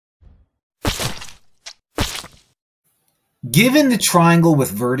Given the triangle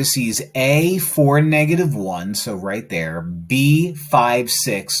with vertices A, 4, -1, so right there, B, 5,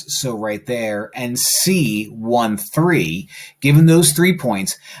 6, so right there, and C, 1, 3, given those 3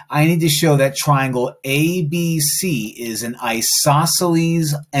 points, I need to show that triangle ABC is an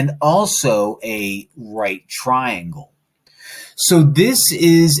isosceles and also a right triangle. So this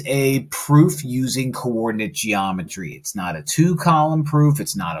is a proof using coordinate geometry. It's not a 2-column proof.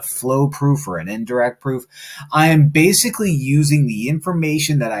 It's not a flow proof or an indirect proof. I am basically using the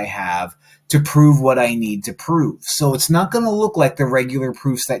information that I have to prove what I need to prove. So it's not going to look like the regular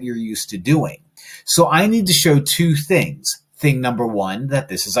proofs that you're used to doing. So I need to show 2 things. Thing number 1, that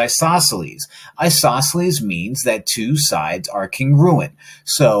this is isosceles. Isosceles means that 2 sides are congruent.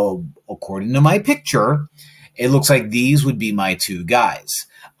 So according to my picture, it looks like these would be my 2 guys.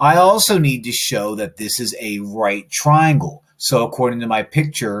 I also need to show that this is a right triangle. So according to my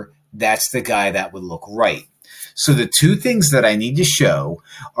picture, that's the guy that would look right. So the 2 things that I need to show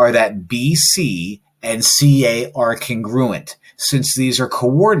are that BC and CA are congruent. Since these are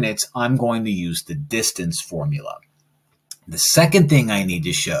coordinates, I'm going to use the distance formula. The second thing I need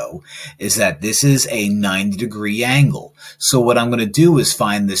to show is that this is a 90-degree angle. So what I'm going to do is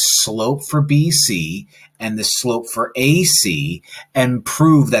find the slope for BC and the slope for AC and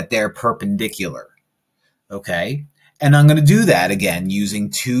prove that they're perpendicular. Okay? And I'm going to do that again using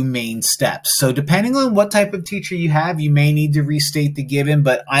 2 main steps. So depending on what type of teacher you have, you may need to restate the given,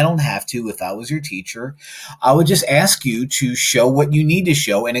 but I don't have to. If I was your teacher, I would just ask you to show what you need to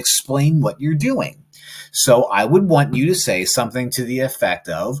show and explain what you're doing. So I would want you to say something to the effect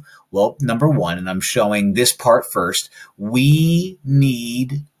of, well, number 1, and I'm showing this part first, we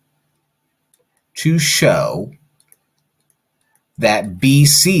need to show that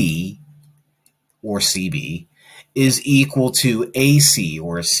BC, or CB, is equal to AC,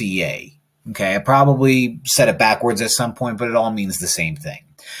 or CA. Okay, I probably said it backwards at some point, but it all means the same thing.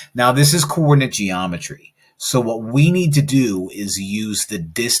 Now, this is coordinate geometry. So what we need to do is use the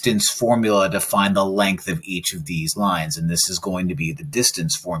distance formula to find the length of each of these lines. And this is going to be the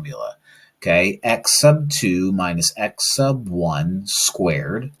distance formula. Okay, x sub 2 minus x sub 1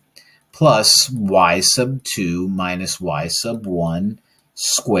 squared plus y sub 2 minus y sub 1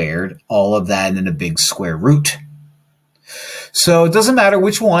 squared. All of that in a big square root. So it doesn't matter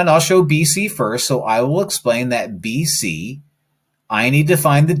which one. I'll show BC first. So I will explain that BC, I need to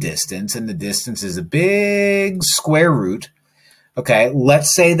find the distance, and the distance is a big square root. Okay,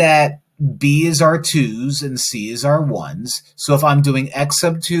 let's say that B is our 2's and C is our 1's. So if I'm doing x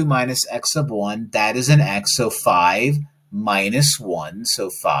sub 2 minus x sub 1, that is an x, so 5 minus 1, so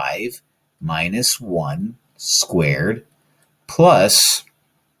 5 minus 1 squared, plus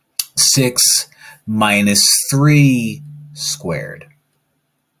 6 minus 3 squared.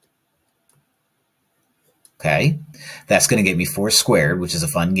 Okay, that's going to get me 4 squared, which is a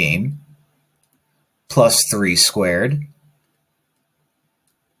fun game, plus 3 squared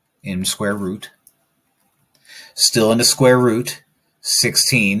in square root. Still in the square root,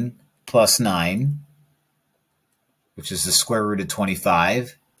 16 plus 9, which is the square root of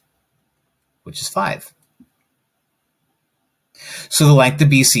 25, which is 5. So the length of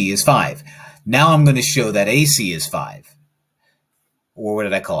BC is 5. Now I'm going to show that AC is 5. Or what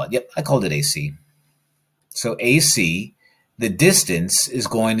did I call it? Yep, I called it AC. So AC, the distance, is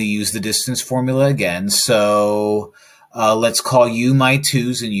going to use the distance formula again. So let's call you my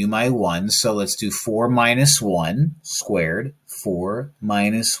 2's and you my 1's. So let's do 4 minus 1 squared, 4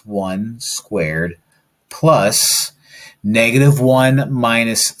 minus 1 squared, plus -1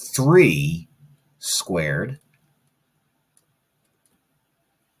 minus 3 squared.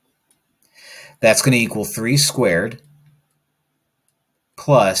 That's going to equal 3 squared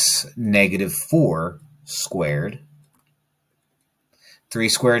plus -4 squared. 3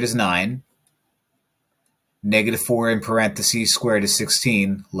 squared is 9. -4 in parentheses squared is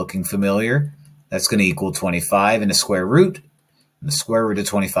 16. Looking familiar? That's going to equal 25 in the square root. And the square root of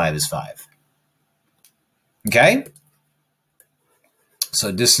 25 is 5. Okay?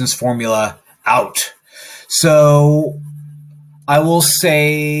 So distance formula out. So I will say,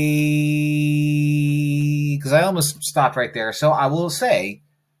 because I almost stopped right there. So I will say,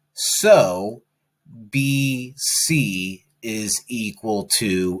 so BC is equal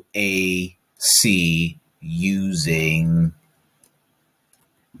to AC using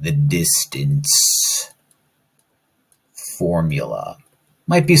the distance formula.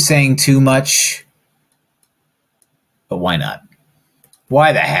 Might be saying too much, but why not?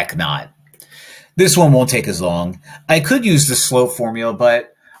 Why the heck not? This one won't take as long. I could use the slope formula,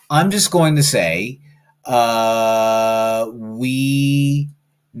 but I'm just going to say we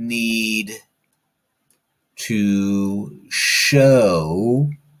need to show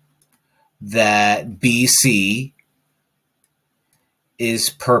that BC is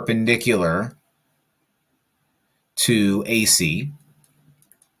perpendicular to AC.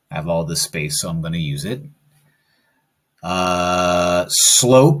 I have all this space, so I'm going to use it.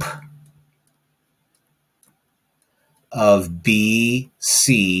 Slope of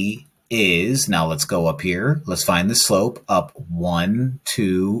BC is, now let's go up here. Let's find the slope. Up 1,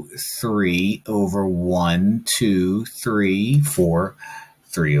 2, 3 over 1, 2, 3, 4,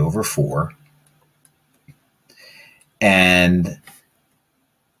 3 over 4. And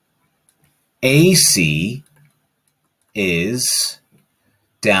AC is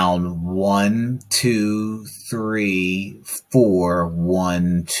down 1, 2, 3, 4,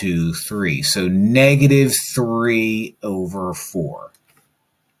 1, 2, 3. So negative 3 over 4.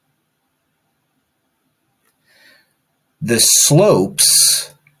 The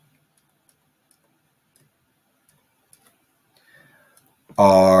slopes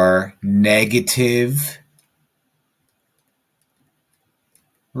are negative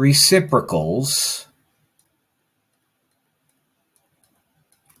reciprocals.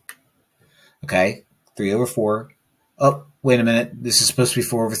 Okay, 3 over 4. Oh, wait a minute. This is supposed to be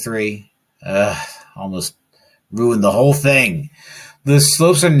 4 over 3. Almost ruined the whole thing. The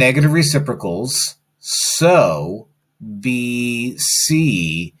slopes are negative reciprocals, so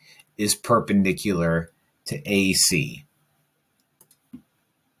BC is perpendicular to AC.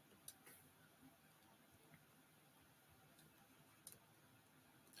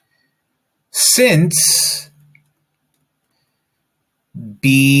 Since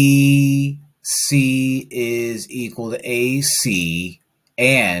BC is equal to AC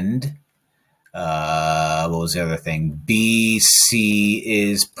and what was the other thing? BC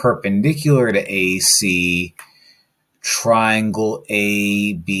is perpendicular to AC. Triangle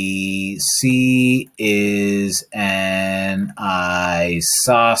ABC is an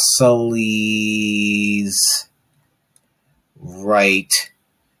isosceles right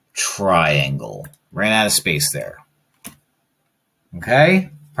triangle. Ran out of space there.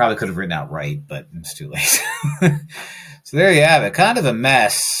 Okay? Probably could have written out right, but it's too late. So there you have it. Kind of a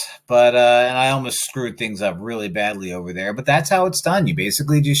mess, but and I almost screwed things up really badly over there, but that's how it's done. You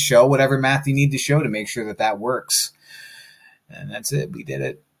basically just show whatever math you need to show to make sure that that works. And that's it. We did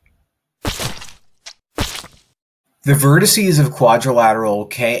it. The vertices of quadrilateral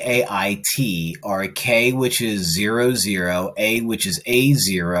KAIT are K, which is 0, 0, A, which is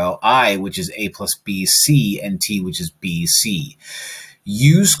A0, I, which is A plus BC, and T, which is BC.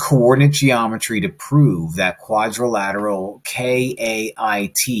 Use coordinate geometry to prove that quadrilateral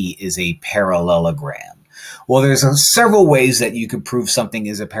KAIT is a parallelogram. Well, there's several ways that you could prove something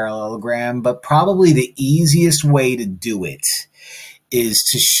is a parallelogram, but probably the easiest way to do it is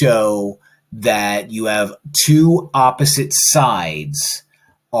to show that you have two opposite sides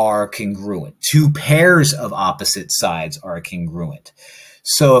are congruent. Two pairs of opposite sides are congruent.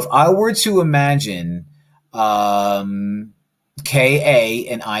 So if I were to imagine KA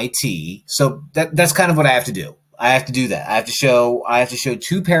and IT, so that's kind of what I have to do. I have to do that. I have to show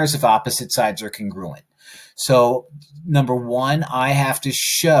two pairs of opposite sides are congruent. So number one, I have to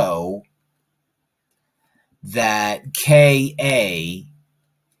show that KA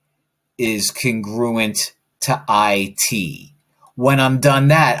is congruent to IT. When I'm done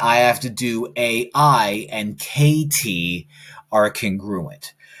that, I have to do AI and KT are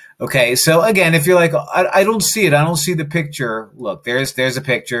congruent. Okay, so again, if you're like, I don't see it, I don't see the picture. Look, there's a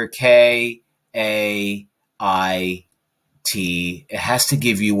picture, KAIT. It has to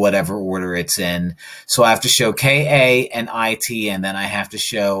give you whatever order it's in. So I have to show KA and IT, and then I have to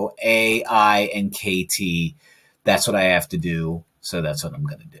show AI and KT. That's what I have to do. So that's what I'm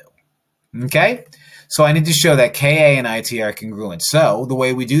going to do. Okay? So I need to show that KA and IT are congruent. So the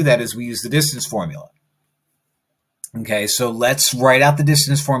way we do that is we use the distance formula. Okay, so let's write out the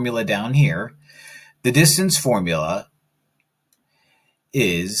distance formula down here. The distance formula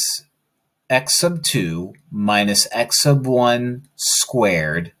is x sub 2 minus x sub 1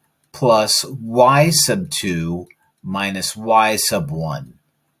 squared plus y sub 2 minus y sub 1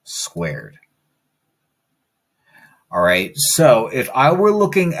 squared. All right, so if I were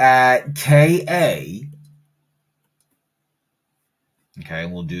looking at KA, okay,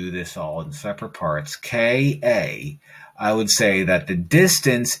 we'll do this all in separate parts. KA, I would say that the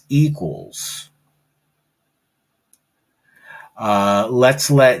distance equals,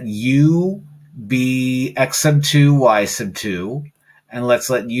 let's let U be x sub 2, y sub 2, and let's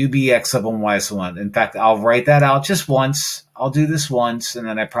let U be x sub 1, y sub 1. In fact, I'll write that out just once. I'll do this once, and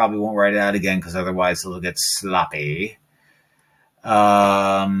then I probably won't write it out again because otherwise it'll get sloppy.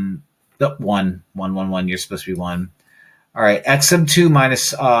 1, 1, 1, 1, you're supposed to be 1. All right, x sub 2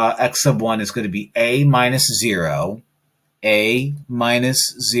 minus x sub 1 is going to be a minus 0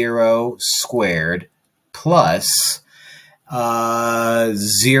 squared plus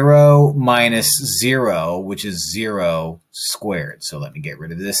 0 minus 0, which is 0 squared. So let me get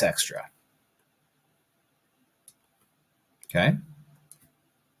rid of this extra. Okay.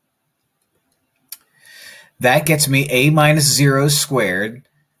 That gets me a minus 0 squared.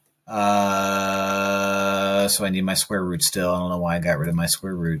 So I need my square root still. I don't know why I got rid of my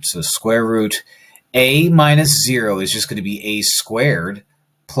square root. So square root a minus 0 is just going to be a squared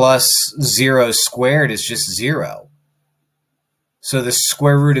plus 0 squared is just 0. So the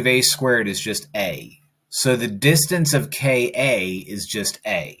square root of a squared is just a. So the distance of Ka is just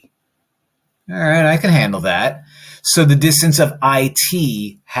a. All right, I can handle that. So the distance of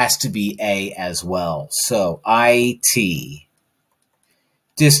it has to be a as well. So it,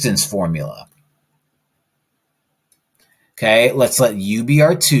 distance formula. Okay, let's let u be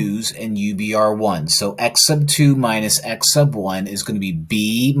our 2's and u be our 1's. So x sub 2 minus x sub 1 is going to be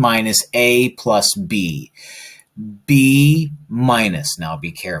b minus a plus b. B minus, now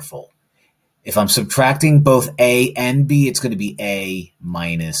be careful. If I'm subtracting both a and b, it's going to be a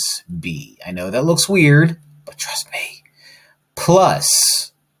minus b. I know that looks weird, but trust me.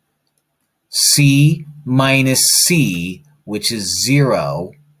 Plus c minus c, which is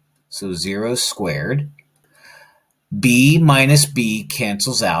 0, so 0 squared. B minus b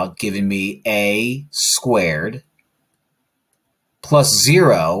cancels out, giving me a squared. Plus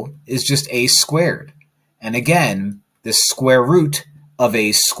 0 is just a squared. And again, the square root of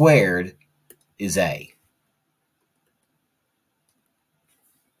a squared is a.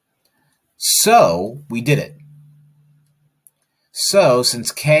 So we did it. So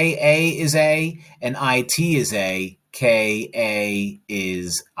since Ka is a and it is a, Ka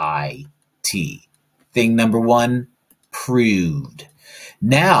is it. Thing number 1 proved.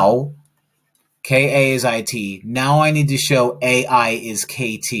 Now, Ka is it. Now I need to show ai is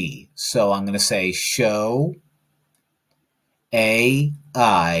kt. So I'm going to say show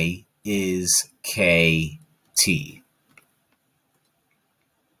ai is kt.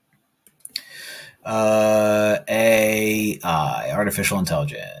 AI, artificial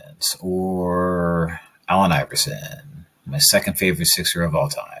intelligence, or Allen Iverson, my second favorite sixer of all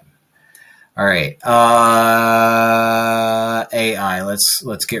time. All right, AI.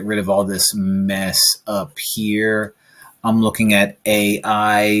 Let's get rid of all this mess up here. I'm looking at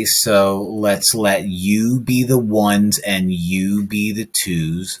AI, so let's let u be the 1's and u be the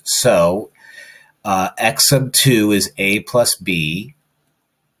 2's. So x sub 2 is a plus b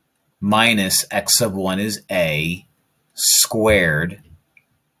minus x sub 1 is a squared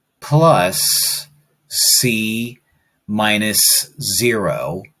plus c minus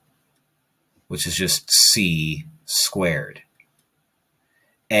 0, which is just c squared.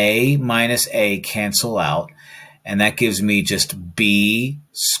 A minus a cancel out, and that gives me just b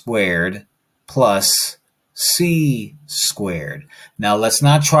squared plus c squared. Now let's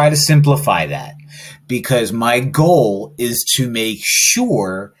not try to simplify that, because my goal is to make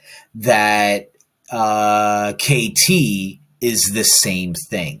sure that kt is the same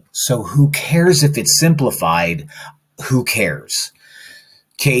thing. So who cares if it's simplified? Who cares?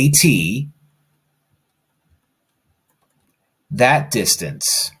 Kt, that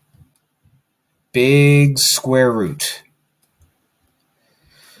distance, big square root.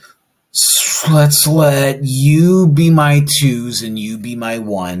 So let's let u be my 2's and u be my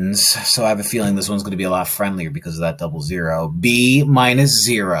 1's. So I have a feeling this one's going to be a lot friendlier because of that double 0. B minus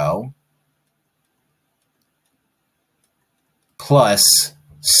 0 plus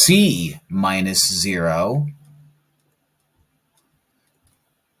c minus 0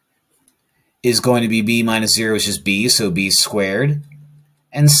 is going to be b minus 0 is just b, so b squared.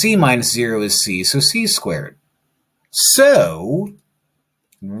 And c minus 0 is c, so c squared. So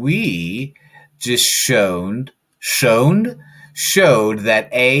we just showed that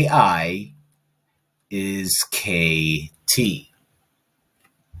AI is KT,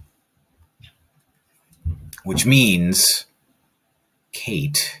 which means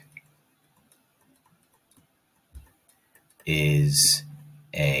Kate is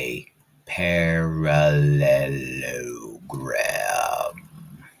a parallelogram.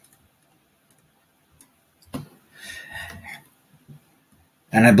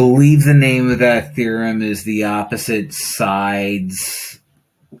 And I believe the name of that theorem is the opposite sides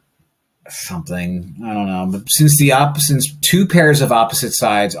something. I don't know. But since two pairs of opposite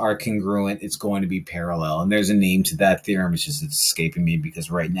sides are congruent, it's going to be parallel. And there's a name to that theorem. It's escaping me because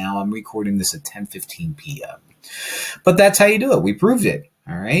right now I'm recording this at 10:15 p.m. But that's how you do it. We proved it.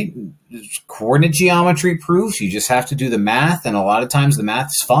 All right. Coordinate geometry proofs. You just have to do the math, and a lot of times the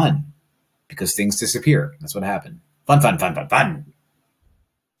math is fun because things disappear. That's what happened. Fun, fun, fun, fun, fun.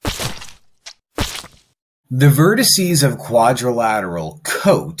 The vertices of quadrilateral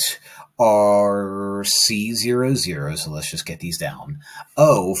coat are C00, so let's just get these down.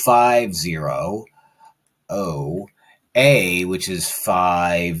 O50, O, A, which is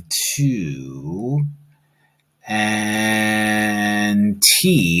 52, and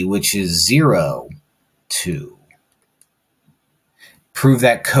T, which is 0, 2. Prove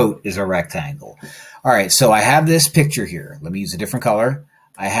that coat is a rectangle. All right, so I have this picture here. Let me use a different color.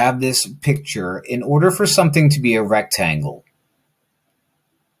 I have this picture. In order for something to be a rectangle,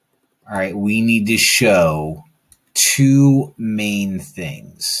 all right, we need to show two main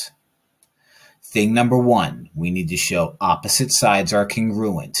things. Thing number one, we need to show opposite sides are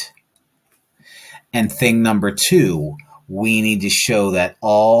congruent. And thing number two, we need to show that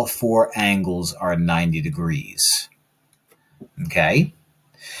all four angles are 90 degrees. Okay?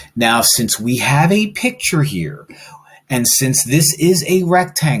 Now, since we have a picture here, and since this is a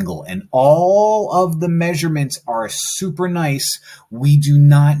rectangle and all of the measurements are super nice, we do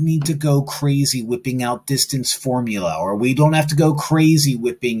not need to go crazy whipping out distance formula, or we don't have to go crazy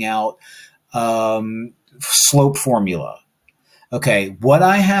whipping out slope formula. Okay, what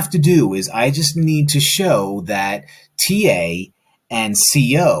I have to do is I just need to show that TA and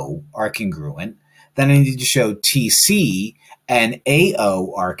CO are congruent. Then I need to show TC and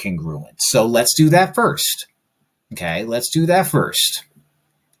AO are congruent. So let's do that first. Okay, let's do that first.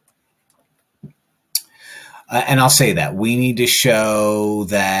 And I'll say that. We need to show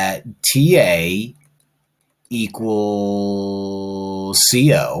that TA equals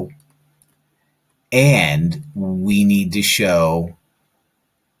CO, and we need to show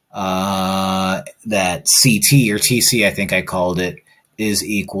that CT, or TC, I think I called it, is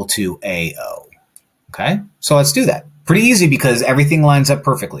equal to AO. Okay, so let's do that. Pretty easy because everything lines up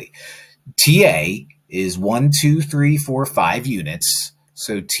perfectly. TA is 1, 2, 3, 4, 5 units.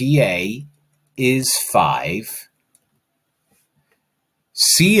 So TA is 5.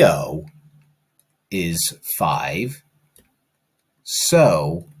 CO is 5.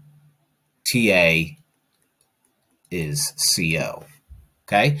 So TA is CO.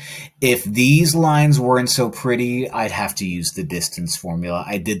 Okay? If these lines weren't so pretty, I'd have to use the distance formula.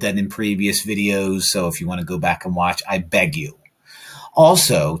 I did that in previous videos, so if you want to go back and watch, I beg you.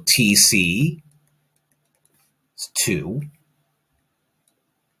 Also, TC 2,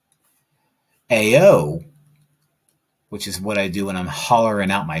 AO, which is what I do when I'm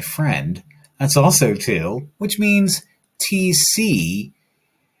hollering out my friend, that's also 2, which means TC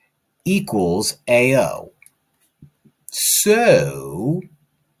equals AO. So,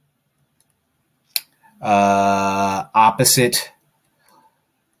 opposite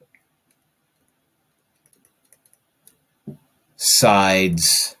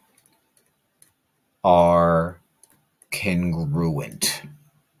sides are congruent.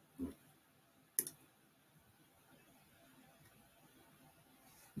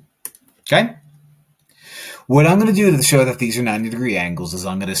 Okay? What I'm going to do to show that these are 90-degree angles is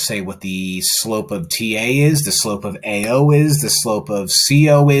I'm going to say what the slope of TA is, the slope of AO is, the slope of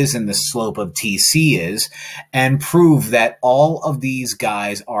CO is, and the slope of TC is, and prove that all of these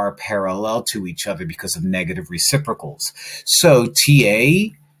guys are parallel to each other because of negative reciprocals. So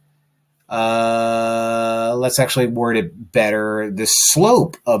TA, let's actually word it better. The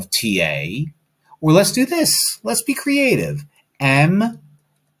slope of TA, or let's do this. Let's be creative.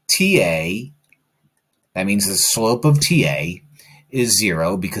 MTA, that means the slope of TA is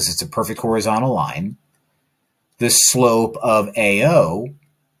 0 because it's a perfect horizontal line. The slope of AO,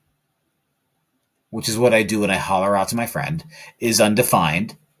 which is what I do when I holler out to my friend, is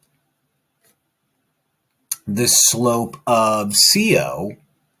undefined. The slope of CO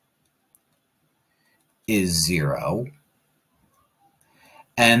is 0.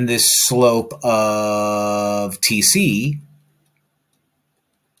 And the slope of TC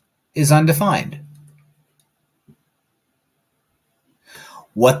is undefined.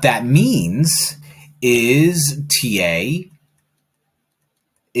 What that means is TA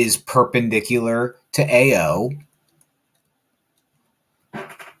is perpendicular to AO.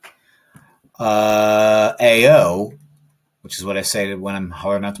 AO, which is what I say when I'm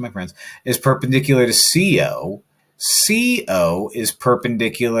hollering out to my friends, is perpendicular to CO. CO is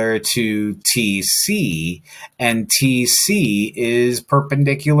perpendicular to TC, and TC is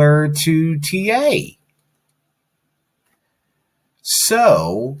perpendicular to TA.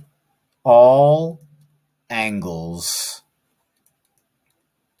 So, all angles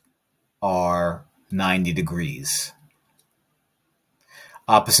are 90 degrees.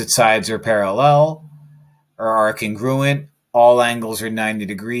 Opposite sides are parallel or are congruent. All angles are 90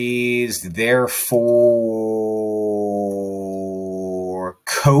 degrees. Therefore,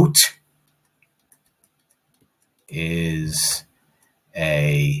 coat is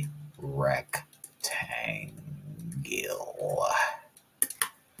a rectangle.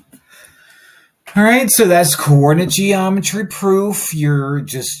 All right, so that's coordinate geometry proof. You're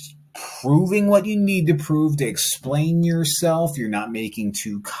just proving what you need to prove to explain yourself. You're not making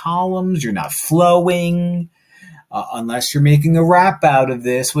two columns. You're not flowing. Unless you're making a rap out of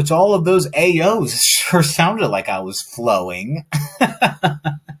this, which all of those AOs sure sounded like I was flowing.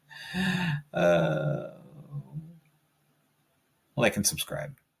 Like and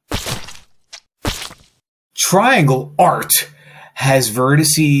subscribe. Triangle art has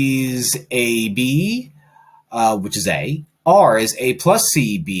vertices AB, which is A, R is A plus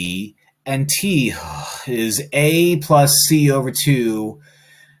CB, and T is A plus C over 2,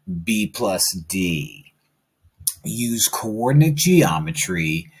 B plus D. Use coordinate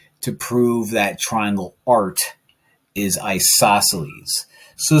geometry to prove that triangle art is isosceles.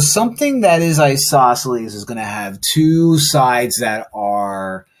 So something that is isosceles is going to have two sides that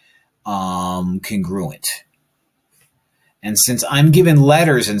are congruent. And since I'm given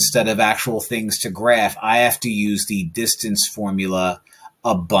letters instead of actual things to graph, I have to use the distance formula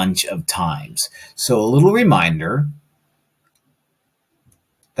a bunch of times. So a little reminder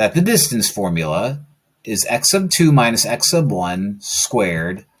that the distance formula is x sub 2 minus x sub 1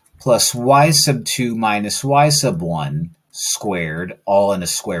 squared plus y sub 2 minus y sub 1 squared, all in a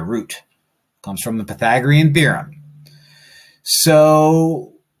square root. Comes from the Pythagorean theorem.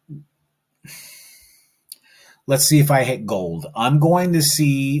 So let's see if I hit gold. I'm going to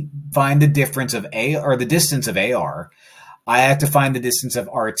find the difference of A, or the distance of AR. I have to find the distance of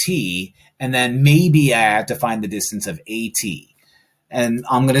RT, and then maybe I have to find the distance of AT. And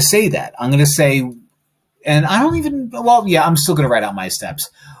I'm going to say that. I'm going to say, and I don't even, well, yeah, I'm still going to write out my steps.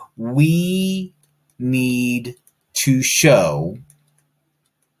 We need to show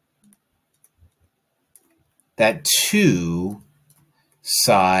that two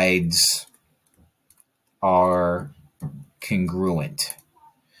sides are congruent.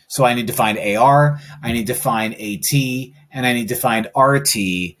 So I need to find AR, I need to find AT, and I need to find RT,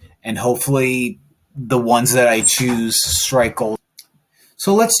 and hopefully the ones that I choose strike gold.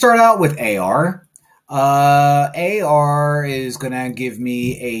 So let's start out with AR. AR is going to give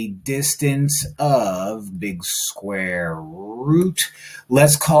me a distance of big square root.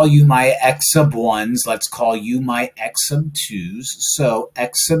 Let's call you my x sub 1s. Let's call you my x sub 2s. So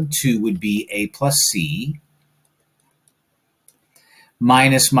x sub 2 would be A plus C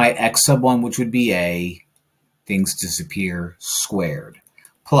minus my x sub 1, which would be A. Things disappear, squared.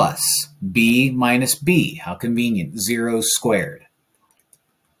 Plus B minus B. How convenient. 0 squared.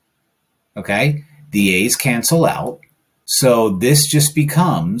 Okay? The A's cancel out. So this just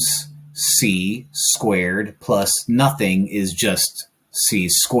becomes C squared plus nothing is just C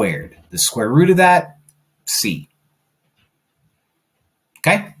squared. The square root of that, C.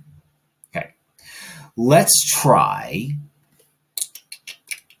 Okay? Okay. Let's try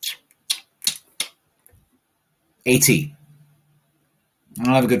AT. I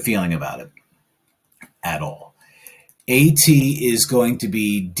don't have a good feeling about it at all. AT is going to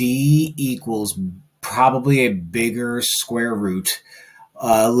be D equals probably a bigger square root.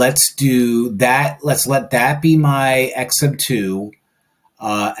 Let's do that. Let's let that be my x sub 2,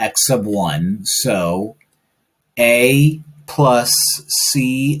 x sub 1. So A plus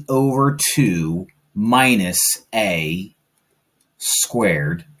C over 2 minus A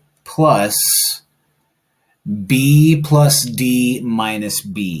squared plus B plus D minus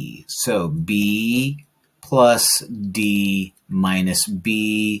B. So B plus D minus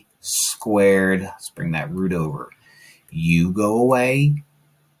B squared. Let's bring that root over. You go away.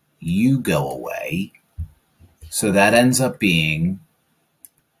 You go away. So that ends up being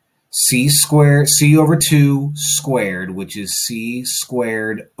C squared, C over 2 squared, which is C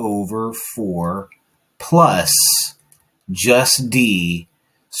squared over 4 plus just D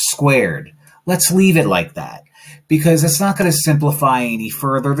squared. Let's leave it like that because it's not going to simplify any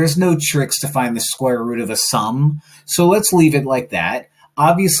further. There's no tricks to find the square root of a sum. So let's leave it like that.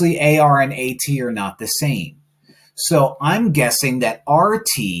 Obviously, AR and AT are not the same. So I'm guessing that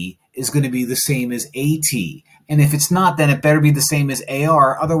RT is going to be the same as AT. And if it's not, then it better be the same as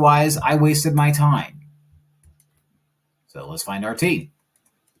AR. Otherwise, I wasted my time. So let's find RT.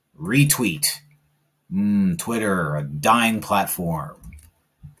 Retweet. Twitter, a dying platform.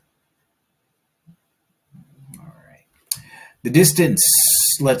 All right. The distance,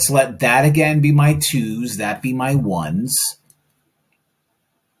 let's let that again be my 2s, that be my 1s.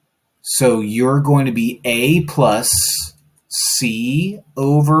 So you're going to be a plus c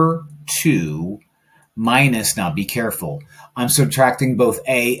over 2 minus, now be careful, I'm subtracting both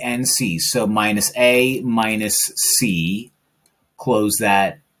a and c. So minus a minus c, close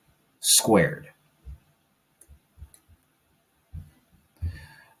that, squared.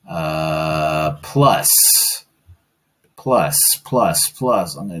 Plus,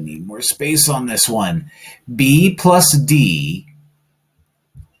 I'm going to need more space on this one. B plus D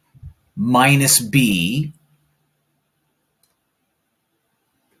minus B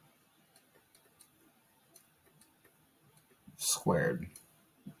squared.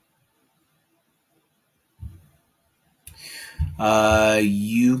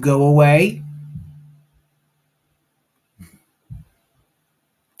 You go away.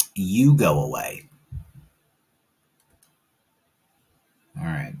 You go away. All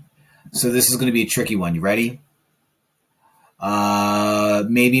right. So this is going to be a tricky one. You ready?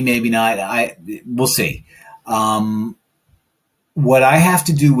 Maybe, maybe not. We'll see. What I have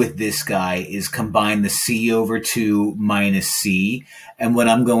to do with this guy is combine the c over 2 minus c. And what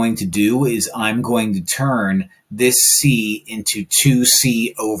I'm going to do is I'm going to turn this c into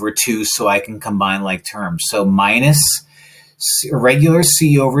 2c over 2 so I can combine like terms. So minus regular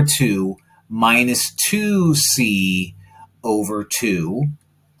c over 2 minus 2c over 2,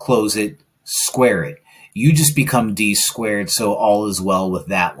 close it, square it. You just become d squared, so all is well with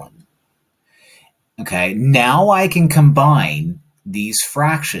that one. Okay, now I can combine these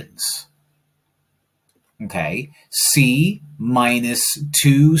fractions. Okay, c minus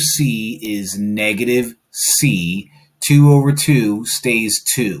 2c is negative c. 2 over 2 stays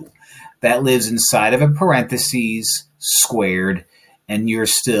 2. That lives inside of a parentheses, squared, and you're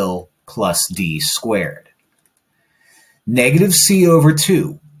still plus d squared. Negative c over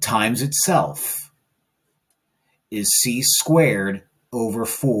 2 times itself is c squared over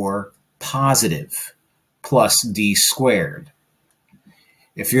 4 positive plus d squared.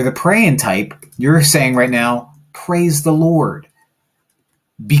 If you're the praying type, you're saying right now, praise the Lord,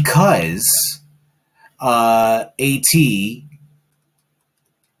 because AT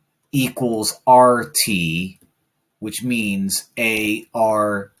equals RT, which means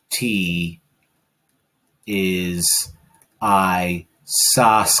ART is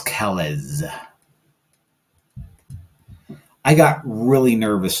Isosceles. I got really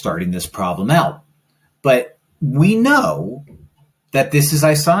nervous starting this problem out, but we know that this is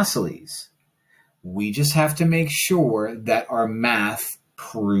isosceles. We just have to make sure that our math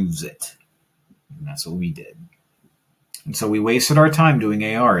proves it. And that's what we did. And so we wasted our time doing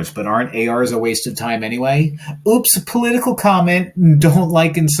ARs, but aren't ARs a waste of time anyway? Oops, a political comment. Don't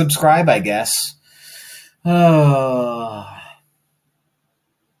like and subscribe, I guess.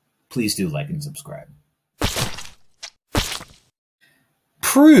 Please do like and subscribe.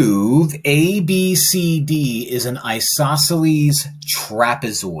 Prove ABCD is an isosceles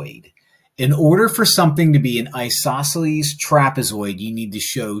trapezoid. In order for something to be an isosceles trapezoid, you need to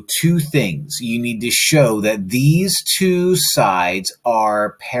show two things. You need to show that these two sides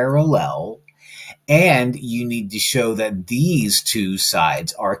are parallel, and you need to show that these two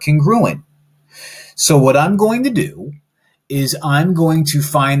sides are congruent. So what I'm going to do is I'm going to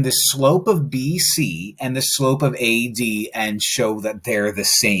find the slope of BC and the slope of AD and show that they're the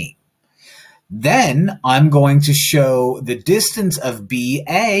same. Then I'm going to show the distance of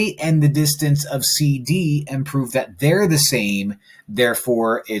BA and the distance of CD and prove that they're the same.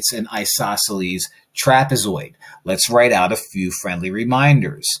 Therefore, it's an isosceles trapezoid. Let's write out a few friendly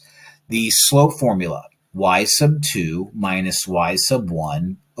reminders. The slope formula, y sub 2 minus y sub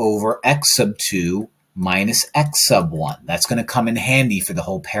 1 over x sub 2 minus x sub 1. That's going to come in handy for the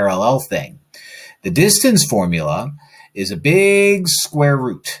whole parallel thing. The distance formula is a big square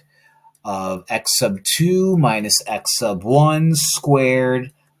root of x sub 2 minus x sub 1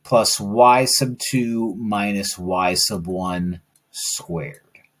 squared plus y sub 2 minus y sub 1 squared.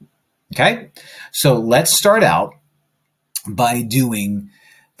 Okay, so let's start out by doing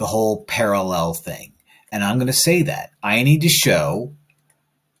the whole parallel thing. And I'm going to say that I need to show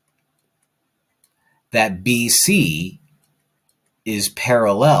that BC is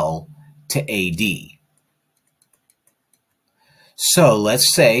parallel to AD. So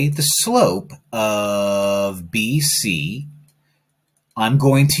let's say the slope of BC, I'm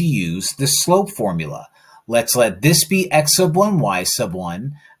going to use the slope formula. Let's let this be x sub 1, y sub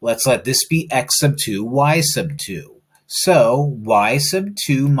 1. Let's let this be x sub 2, y sub 2. So y sub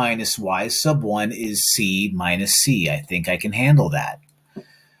 2 minus y sub 1 is c minus c. I think I can handle that.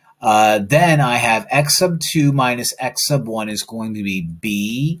 Then I have x sub 2 minus x sub 1 is going to be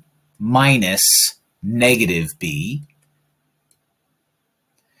b minus negative b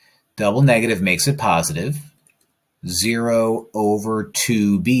Double negative makes it positive. 0 over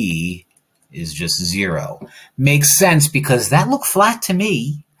 2b is just 0. Makes sense because that looked flat to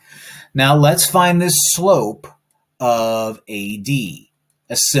me. Now let's find this slope of AD.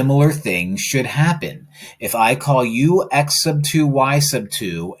 A similar thing should happen. If I call u x sub 2, y sub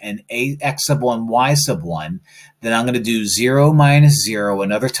 2, and a x sub 1, y sub 1, then I'm going to do 0 minus 0,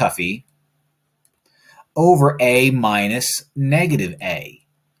 another toughie, over a minus negative a.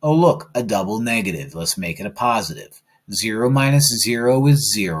 Oh, look, a double negative. Let's make it a positive. 0 minus 0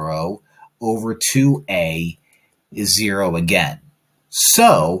 is 0, over 2a is 0 again.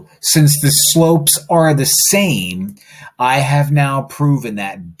 So, since the slopes are the same, I have now proven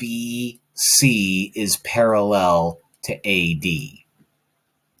that BC is parallel to AD.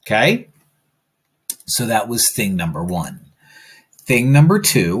 Okay? So that was thing number 1. Thing number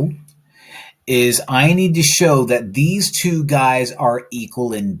 2 is I need to show that these two guys are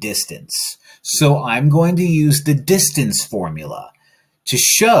equal in distance. So I'm going to use the distance formula to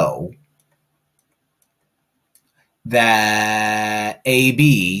show that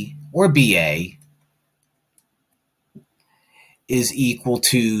AB or BA is equal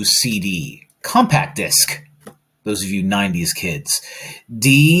to CD. Compact disc, those of you 90s kids.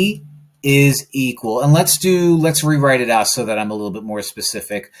 D is equal, and let's rewrite it out so that I'm a little bit more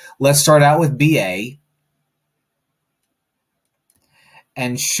specific. Let's start out with BA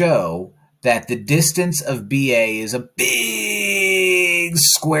and show that the distance of BA is a big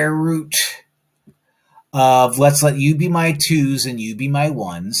square root of, let's let you be my 2's and you be my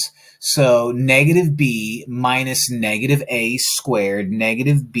 1's. So negative b minus negative a squared,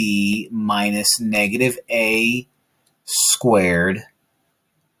 negative b minus negative a squared,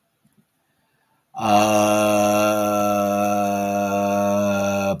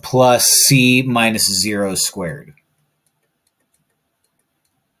 plus c minus 0 squared.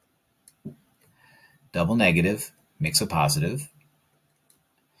 Double negative makes a positive.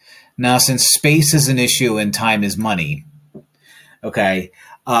 Now, since space is an issue and time is money, okay,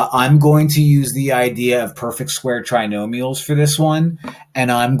 I'm going to use the idea of perfect square trinomials for this one,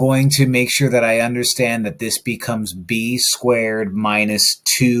 and I'm going to make sure that I understand that this becomes b squared minus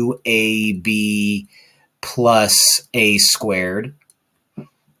 2ab plus a squared,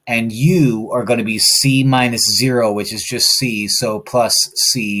 and u are going to be c minus 0, which is just c, so plus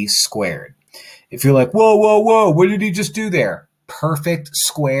c squared. If you're like, whoa, whoa, whoa, what did he just do there? Perfect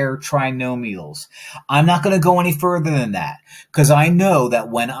square trinomials. I'm not going to go any further than that because I know that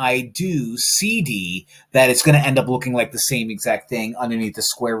when I do CD, that it's going to end up looking like the same exact thing underneath the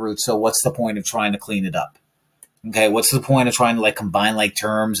square root. So what's the point of trying to clean it up? Okay, what's the point of trying to like combine like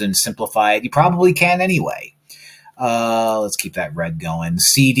terms and simplify it? You probably can anyway. Let's keep that red going.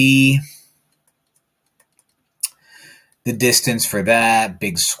 CD. The distance for that,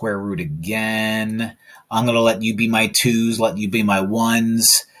 big square root again. I'm going to let you be my 2's, let you be my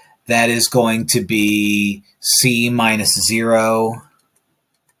 1's. That is going to be c minus 0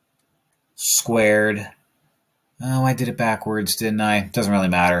 squared. Oh, I did it backwards, didn't I? Doesn't really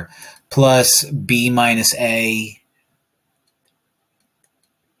matter. Plus b minus a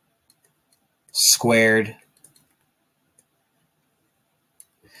squared.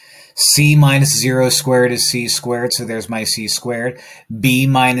 C minus 0 squared is c squared, so there's my c squared. B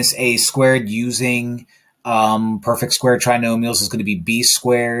minus a squared using perfect square trinomials is going to be b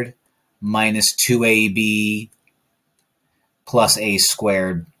squared minus 2ab plus a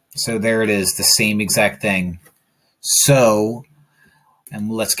squared. So there it is, the same exact thing. So,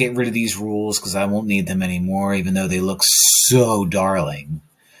 and let's get rid of these rules because I won't need them anymore, even though they look so darling.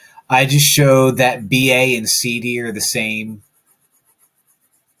 I just showed that BA and CD are the same.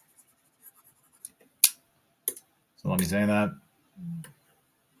 So let me say that.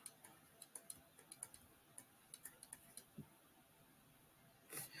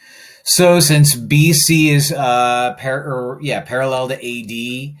 So since BC is parallel to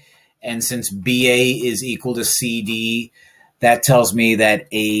AD, and since BA is equal to CD, that tells me that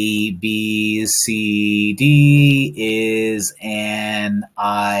ABCD is an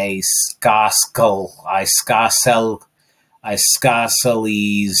isosceles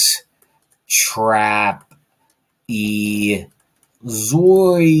trapezoid.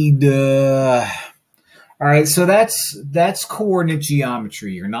 All right, so that's coordinate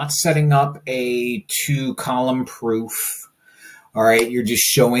geometry. You're not setting up a 2-column proof. All right, you're just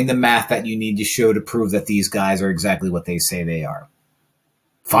showing the math that you need to show to prove that these guys are exactly what they say they are.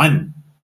 Fun.